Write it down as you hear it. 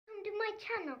my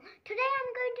channel. Today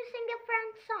I'm going to sing a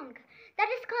French song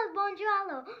that is called Bonjour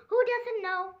Allo. Who doesn't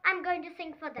know? I'm going to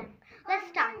sing for them.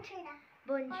 Let's start.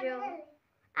 Bonjour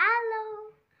Allo,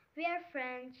 we are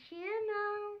French, you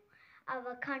know.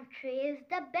 Our country is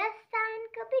the best and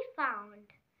could be found.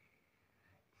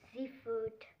 The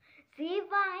food, the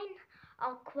wine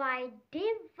are quite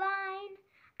divine,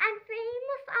 and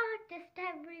famous artists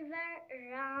everywhere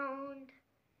around.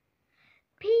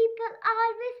 People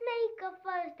always make a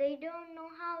fuss, they don't know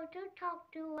how to talk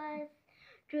to us.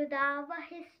 Truth our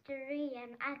history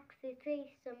and access is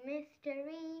a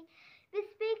mystery. We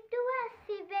speak to us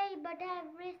way, but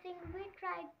everything we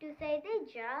try to say, they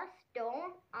just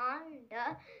don't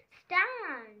understand.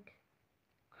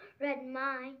 Red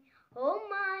my, oh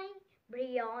my,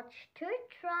 brioche to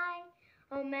try.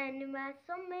 Oh many were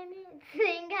so many,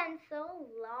 sing and so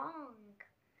long.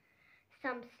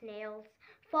 Some snails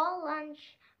for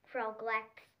lunch,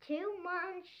 froglets to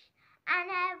munch, and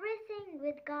everything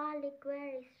with garlic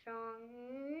very strong.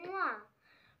 Mwah.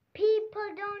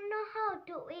 People don't know how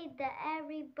to eat the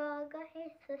every burger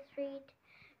hits the street.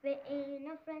 We're in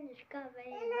a French cafe,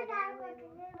 but I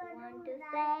want to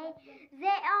say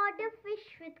they order fish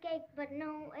with cake, but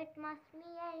no, it must be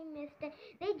a mistake.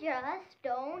 They just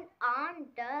don't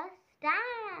understand.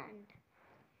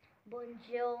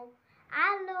 Bonjour,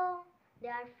 allo, they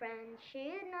are French,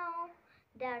 you know.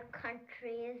 Their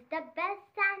country is the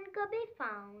best and could be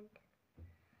found.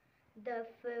 The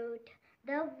food,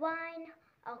 the wine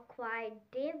are quite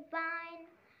divine,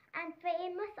 and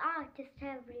famous artists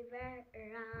everywhere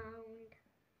around.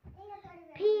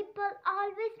 People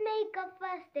always make a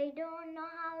fuss, they don't know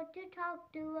how to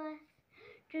talk to us.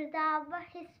 Truth our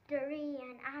history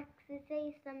and access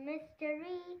is a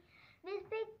mystery. We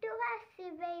speak to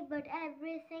us way, but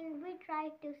everything we try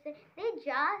to say, they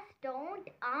just don't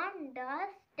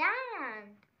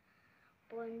understand.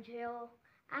 Bonjour,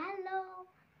 allo,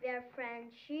 we are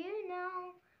French, you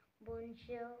know.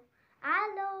 Bonjour,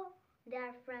 allo,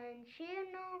 they're French,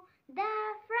 you know.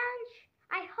 They're French.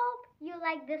 I hope you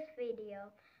like this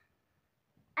video.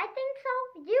 I think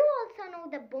so. You also know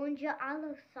the Bonjour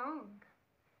Allo song,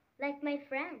 like my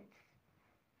friends.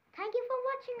 Thank you for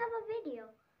watching our video.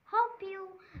 Hope you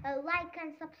like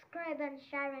and subscribe and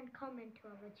share and comment to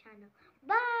our channel.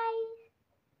 Bye.